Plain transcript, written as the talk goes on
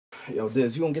Yo,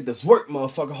 Diz, you gonna get this work,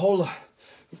 motherfucker. Hold up.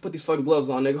 You put these fucking gloves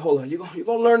on, nigga. Hold on. You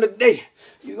gonna learn today.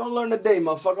 You gonna learn today,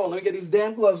 motherfucker. Hold on, let me get these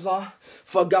damn gloves on.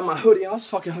 Fuck, got my hoodie on. It's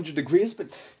fucking 100 degrees, but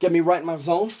get me right in my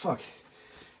zone. Fuck.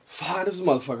 Fine as a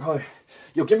motherfucker. Hold on.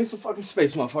 Yo, give me some fucking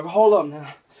space, motherfucker. Hold up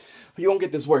now. You gonna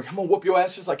get this work. I'm gonna whoop your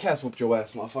ass just like Cass whooped your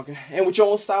ass, motherfucker. And with your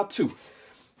own style, too.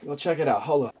 You gonna check it out.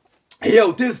 Hold up.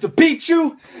 Yo, Diz, to beat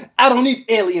you, I don't need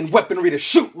alien weaponry to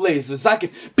shoot lasers. I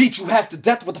can beat you half to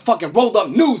death with a fucking rolled up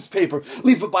newspaper.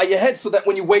 Leave it by your head so that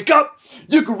when you wake up,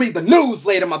 you can read the news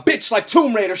later. My bitch like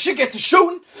Tomb Raider, she get to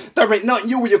shooting. There ain't nothing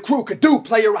you or your crew could do,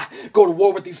 player. I go to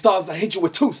war with these stars, I hit you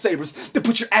with 2 sabers. Then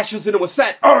put your ashes into a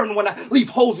sad urn when I leave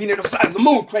holes near the size of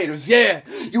moon craters. Yeah,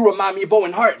 you remind me of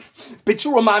Owen Hart. Bitch,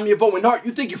 you remind me of Owen Hart.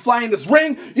 You think you fly in this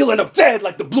ring, you'll end up dead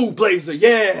like the Blue Blazer.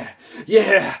 Yeah.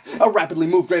 I rapidly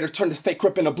move greater, turn this fake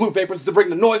crip into blue vapors to bring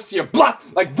the noise to your block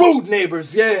like rude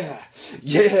neighbors. Yeah.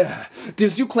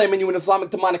 Diz, you claiming you an Islamic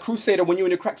demonic crusader when you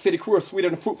and your crack city crew are sweeter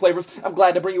than fruit flavors. I'm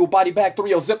glad to bring you a body bag,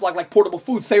 3-0 Ziploc like portable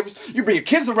food savers. You bring your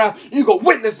kids around, you go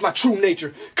witness my true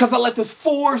nature. Cause I let this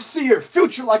foreseer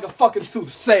future like a fucking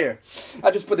soothsayer.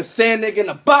 I just put the sand nigga in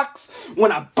a box.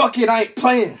 When I bucket, I ain't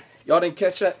playing. Y'all didn't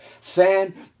catch that?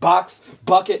 Sand, box,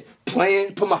 bucket,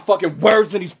 playing. Put my fucking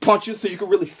words in these punches so you can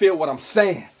really feel what I'm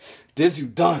saying. Diz, you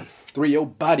done.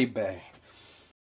 3-0 body bag.